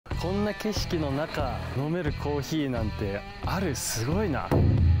こんな景色の中飲めるコーヒーなんてある。すごいな。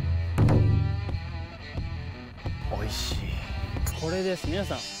美味しい。これです。皆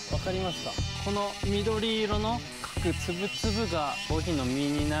さん分かりますか？この緑色の各粒々がコーヒーの実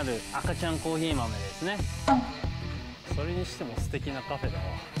になる赤ちゃんコーヒー豆ですね。それにしても素敵なカフェだわ。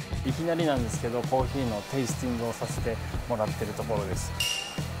いきなりなんですけど、コーヒーのテイスティングをさせてもらってるところです。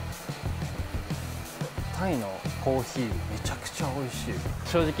タイのコーヒーめちゃくちゃ美味しい。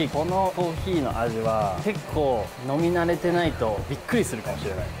正直このコーヒーの味は結構飲み慣れてないとびっくりするかもし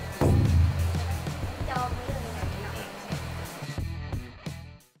れない。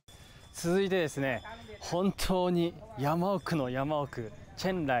続いてですね、本当に山奥の山奥、チ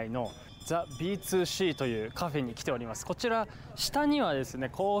ェンライのザ・ B2C というカフェに来ております。こちら下にはですね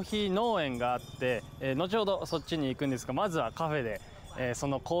コーヒー農園があって、後ほどそっちに行くんですが、まずはカフェで、そ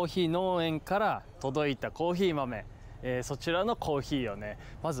のコーヒー農園から届いたコーヒー豆、そちらのコーヒーをね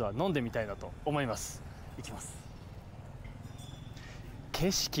まずは飲んでみたいなと思います。行きます。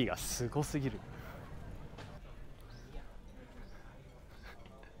景色がすごすぎる。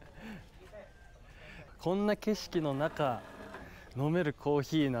こんな景色の中飲めるコー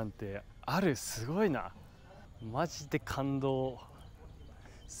ヒーなんてある。すごいな。マジで感動。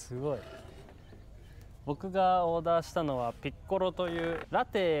すごい。僕がオーダーしたのはピッコロというラ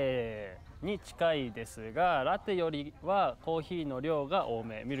テに近いですが、ラテよりはコーヒーの量が多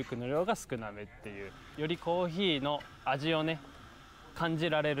め、ミルクの量が少なめっていう、よりコーヒーの味をね感じ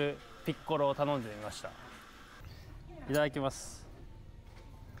られるピッコロを頼んでみました。いただきます。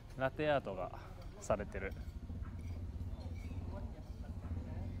ラテアートがされてる。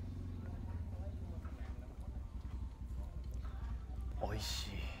美味しい。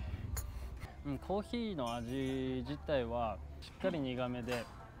コーヒーの味自体はしっかり苦めで、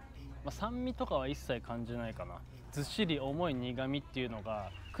酸味とかは一切感じないかな。ずっしり重い苦みっていうの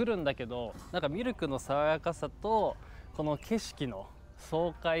が来るんだけど、なんかミルクの爽やかさとこの景色の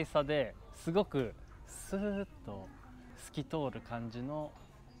爽快さですごくスーッと透き通る感じの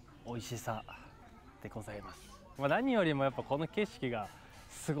美味しさでございます。何よりもやっぱこの景色が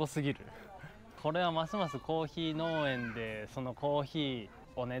すごすぎる。これはますますコーヒー農園でそのコーヒー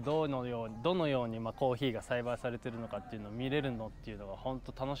をねどのようにコーヒーが栽培されてるのかっていうのを見れるのっていうのが本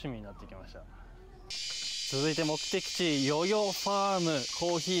当楽しみになってきました。続いて目的地ヨヨファーム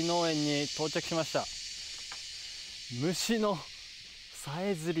コーヒー農園に到着しました。虫のさ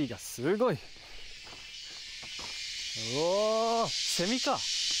えずりがすごい。おお、セミか。うわ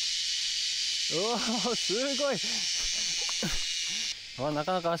ーすごいな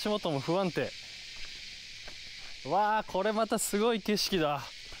かなか足元も不安定。わあ、これまたすごい景色だ。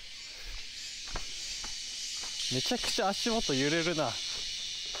めちゃくちゃ足元揺れるな。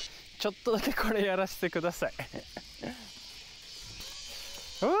ちょっとだけこれやらせてください。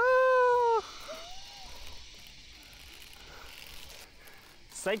うわ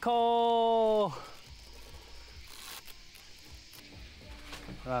最高。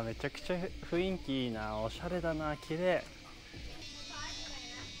わめちゃくちゃ雰囲気いいな。おしゃれだな。綺麗。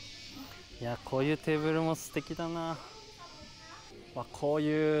いや、こういうテーブルも素敵だな。こう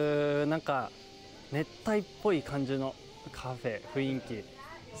いうなんか熱帯っぽい感じのカフェ雰囲気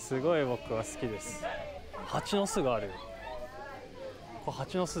すごい僕は好きです。蜂の巣がある。これ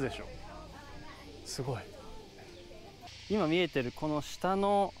蜂の巣でしょ。すごい。今見えてるこの下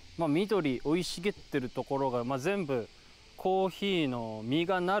の、緑生い茂ってるところが、全部コーヒーの実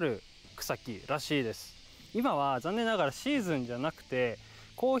がなる草木らしいです。今は残念ながらシーズンじゃなくて、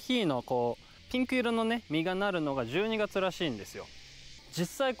コーヒーのピンク色のね実がなるのが12月らしいんですよ。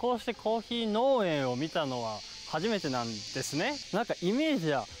実際こうしてコーヒー農園を見たのは初めてなんですね。なんかイメー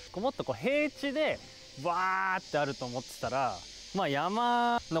ジはもっと平地でバーってあると思ってたら、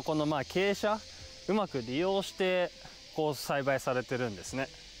山のこの傾斜うまく利用して栽培されてるんですね。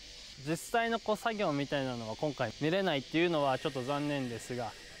実際の作業みたいなのは今回見れないっていうのはちょっと残念です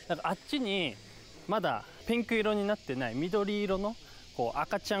が、なんかあっちにまだピンク色になってない緑色の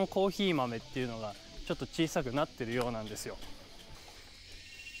赤ちゃんコーヒー豆っていうのがちょっと小さくなってるようなんですよ。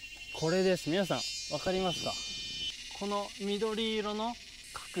これです。皆さん分かりますか？この緑色の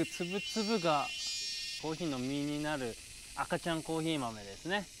各粒々がコーヒーの実になる赤ちゃんコーヒー豆です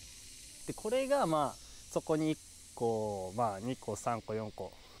ね。でこれがそこに1個2個3個4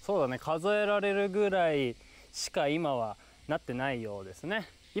個、そうだね、数えられるぐらいしか今はなってないようですね。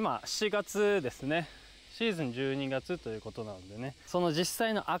今7月ですね。シーズン12月ということなのでね、その実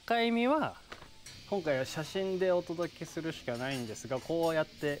際の赤い実は今回は写真でお届けするしかないんですが、こうやっ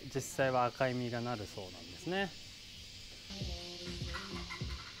て実際は赤い実がなるそうなんですね。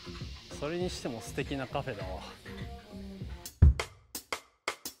それにしても素敵なカフェだわ。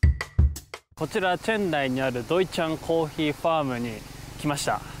こちらチェンライにあるドイちゃんコーヒーファームに来まし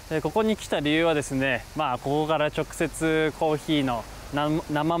た。ここに来た理由はですね、ここから直接コーヒーの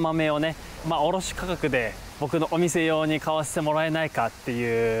生豆をね、卸価格で僕のお店用に買わせてもらえないかって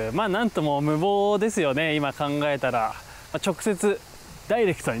いう、なんとも無謀ですよね、今考えたら。直接ダイ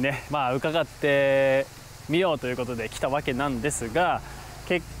レクトにね、伺ってみようということで来たわけなんですが、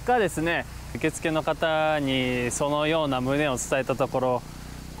結果ですね、受付の方にそのような旨を伝えたところ、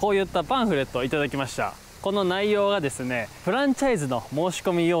こういったパンフレットをいただきました。この内容がですね、フランチャイズの申し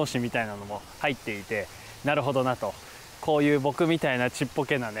込み用紙みたいなのも入っていて、なるほどなと。こういう僕みたいなちっぽ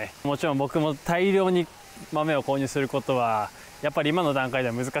けなね、もちろん僕も大量に豆を購入することはやっぱり今の段階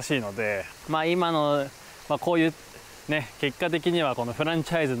では難しいので、今の、こういうね、結果的にはこのフラン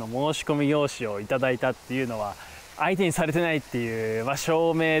チャイズの申し込み用紙をいただいたっていうのは相手にされてないっていう、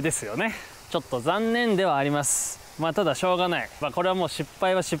証明ですよね。ちょっと残念ではあります。ただしょうがない、これはもう失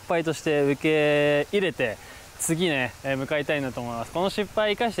敗は失敗として受け入れて次ね、向かいたいなと思います。この失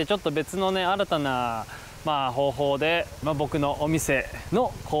敗を生かしてちょっと別のね、新たな方法で、僕のお店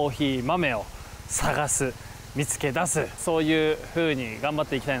のコーヒー豆を探す、見つけ出す、そういう風に頑張っ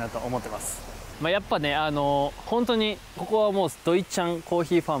ていきたいなと思ってます。やっぱね、本当にここはもうドイちゃんコー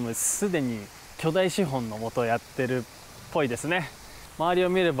ヒーファーム、すでに巨大資本のもとやってるっぽいですね。周りを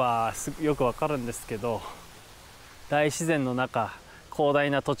見ればよくわかるんですけど、大自然の中、広大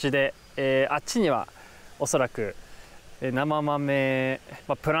な土地で、あっちにはおそらく生豆、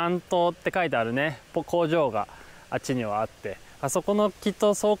プラントって書いてあるね、工場があっちにはあって、あそこのきっ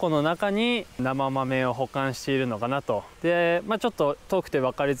と倉庫の中に生豆を保管しているのかなと。で、ちょっと遠くて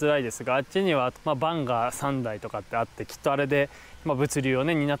分かりづらいですが、あっちにはバンが3台とかってあって、きっとあれで物流を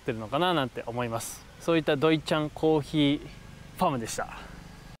ね担ってるのかななんて思います。そういったドイちゃんコーヒーファームでした。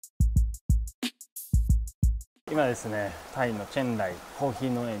今ですね、タイのチェンライコーヒー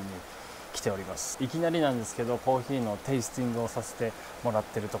農園に来ております。いきなりなんですけど、コーヒーのテイスティングをさせてもらっ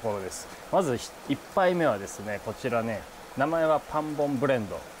ているところです。まず1杯目はですね、こちらね、名前はパンボンブレン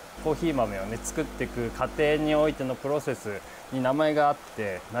ド。コーヒー豆をね作っていく過程においてのプロセスに名前があっ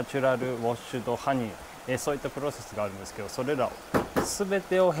て、ナチュラルウォッシュドハニー、そういったプロセスがあるんですけど、それらを全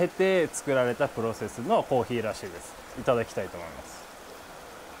てを経て作られたプロセスのコーヒーらしいです。いただきたいと思います。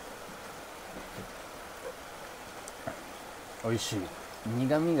美味しい。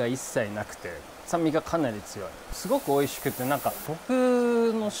苦味が一切なくて酸味がかなり強い。すごく美味しくて、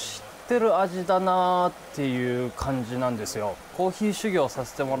僕の知ってる味だなっていう感じなんですよ。コーヒー修行さ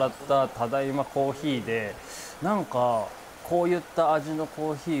せてもらったただいまコーヒーで、こういった味の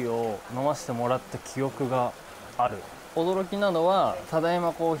コーヒーを飲ませてもらった記憶がある。驚きなのは、ただい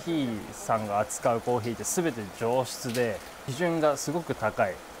まコーヒーさんが扱うコーヒーって全て上質で基準がすごく高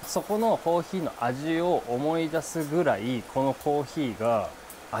い。そこのコーヒーの味を思い出すぐらい、このコーヒーが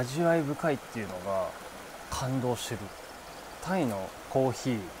味わい深いっていうのが感動してる。タイのコーヒ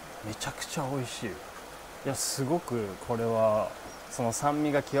ーめちゃくちゃ美味しい。いや、すごくこれはその酸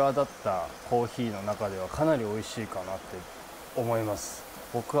味が際立ったコーヒーの中ではかなり美味しいかなって思います。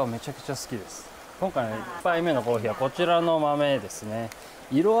僕はめちゃくちゃ好きです。今回の1杯目のコーヒーはこちらの豆ですね。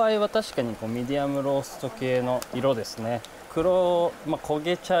色合いは確かにミディアムロースト系の色ですね。黒、焦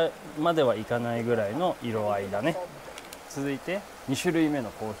げ茶まではいかないぐらいの色合いだね。続いて2種類目の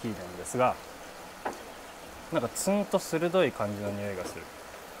コーヒーなんですが、ツンと鋭い感じの匂いがする。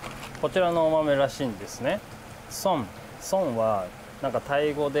こちらのお豆らしいんですね。ソンはタ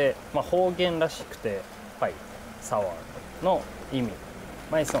イ語で、方言らしくて、パイサワーの意味、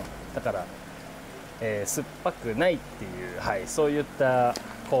マイソンだから、酸っぱくないっていう、そういった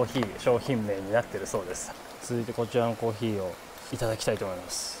コーヒー商品名になっているそうです。続いてこちらのコーヒーをいただきたいと思いま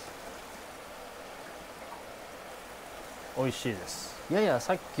す。美味しいです。やや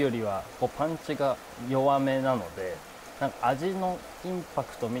さっきよりはパンチが弱めなので、味のインパ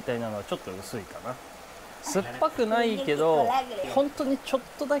クトみたいなのはちょっと薄いかな。酸っぱくないけど、本当にちょっ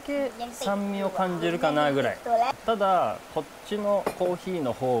とだけ酸味を感じるかなぐらい。ただこっちのコーヒー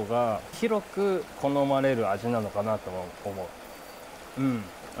の方が広く好まれる味なのかなと思う。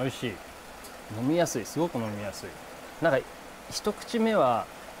美味しい。飲みやすい。すごく飲みやすい。一口目は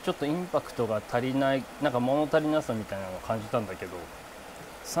ちょっとインパクトが足りない、物足りなさみたいなのを感じたんだけど、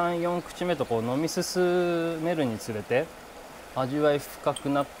3、4口目と飲み進めるにつれて味わい深く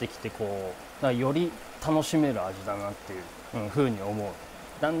なってきて、より楽しめる味だなっていう風に思う。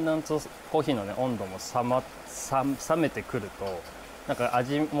だんだんとコーヒーのね温度も冷めてくると、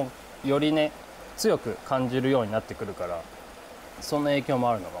味もよりね強く感じるようになってくるから、そんな影響も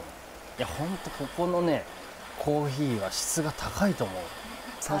あるのかも。いや、ほんとここのねコーヒーは質が高いと思う。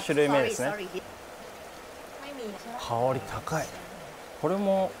3種類目ですね。香り高い。これ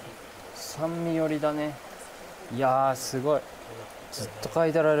も酸味寄りだね。いやーすごい、ずっと嗅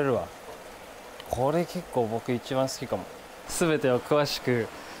いでられるわ。これ結構僕一番好きかも。全てを詳しく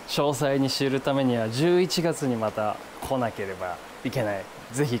詳細に知るためには11月にまた来なければいけない。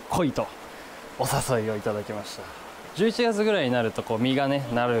ぜひ来いとお誘いをいただきました。11月ぐらいになるとこう実がね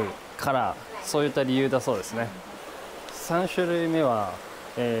なるから、そういった理由だそうですね。3種類目は、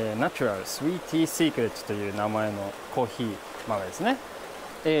ナチュラルスイーティーシークレットという名前のコーヒー豆ですね。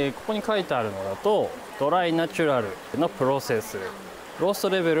ここに書いてあるのだと、ドライナチュラルのプロセス、ロースト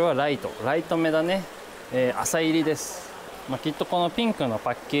レベルはライトめだね。浅入りです。きっとこのピンクの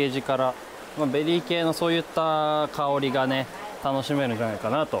パッケージから、ベリー系のそういった香りがね楽しめるんじゃないか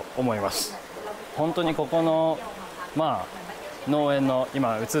なと思います。本当にここの農園の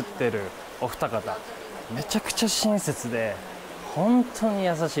今映ってるお二方、めちゃくちゃ親切で本当に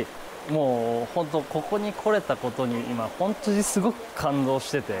優しい。もう本当ここに来れたことに今本当にすごく感動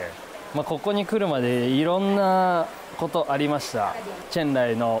してて、ここに来るまでいろんなことありました。チェン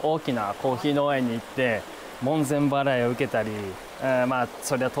ライの大きなコーヒー農園に行って門前払いを受けたり、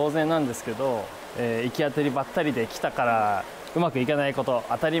それは当然なんですけど、行き当たりばったりで来たからうまくいかないこと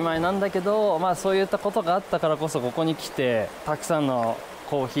当たり前なんだけど、そういったことがあったからこそここに来てたくさんの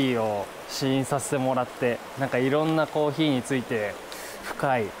コーヒーを試飲させてもらって、いろんなコーヒーについて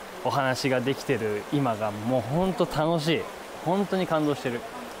深いお話ができてる今がもう本当楽しい。本当に感動してる。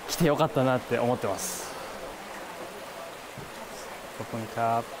来てよかったなって思ってます。ここに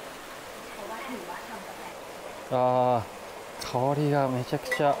香りがめちゃ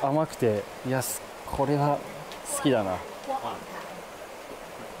くちゃ甘くて、これは好きだな。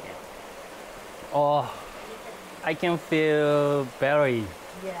I can feel berry。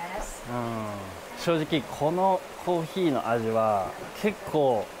正直このコーヒーの味は結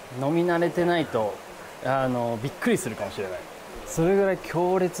構飲み慣れてないとびっくりするかもしれない。それぐらい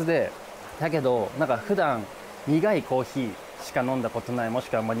強烈で、だけど普段苦いコーヒーしか飲んだことない、もし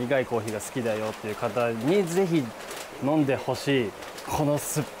くは苦いコーヒーが好きだよっていう方にぜひ飲んでほしいこの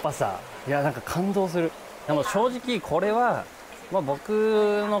酸っぱさ。感動する。でも正直これは、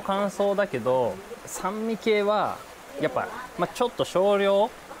僕の感想だけど、酸味系はやっぱ、ちょっと少量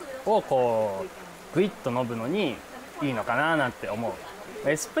をこうグイッと飲むのにいいのかななんて思う。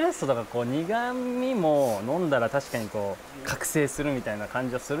エスプレッソとか苦味も飲んだら確かに覚醒するみたいな感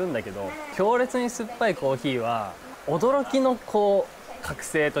じはするんだけど、強烈に酸っぱいコーヒーは驚きの覚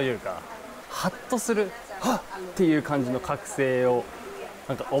醒というか、ハッとする、はっっていう感じの覚醒を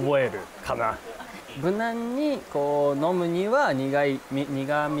覚えるかな。無難に飲むには苦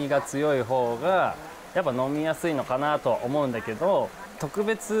味が強い方がやっぱ飲みやすいのかなとは思うんだけど、特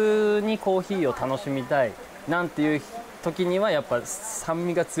別にコーヒーを楽しみたいなんていう時にはやっぱ酸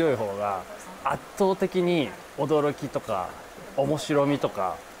味が強い方が圧倒的に驚きとか面白みと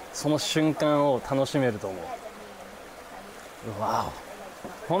かその瞬間を楽しめると思う。わ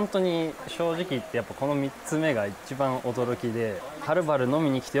お、本当に正直言ってやっぱこの3つ目が一番驚きで、はるばる飲み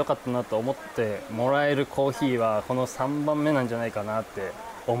に来てよかったなと思ってもらえるコーヒーはこの3番目なんじゃないかなって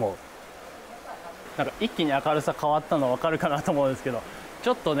思う。一気に明るさ変わったの分かるかなと思うんですけど、ち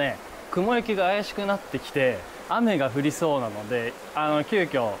ょっとね雲行きが怪しくなってきて雨が降りそうなので、急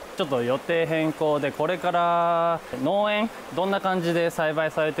遽ちょっと予定変更で、これから農園どんな感じで栽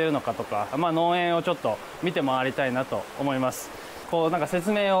培されているのかとか、農園をちょっと見て回りたいなと思います。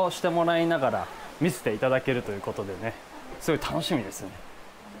説明をしてもらいながら見せていただけるということでね、すごい楽しみですね。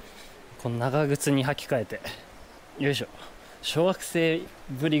この長靴に履き替えて、よいしょ、小学生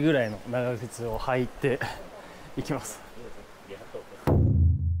ぶりぐらいの長靴を履いていきます。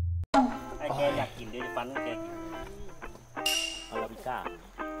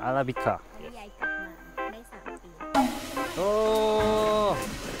アラビカ。おお。オッ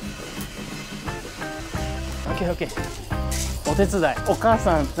ケーオッケー。お手伝い。お母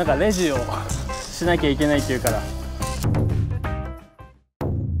さんレジをしなきゃいけないって言うから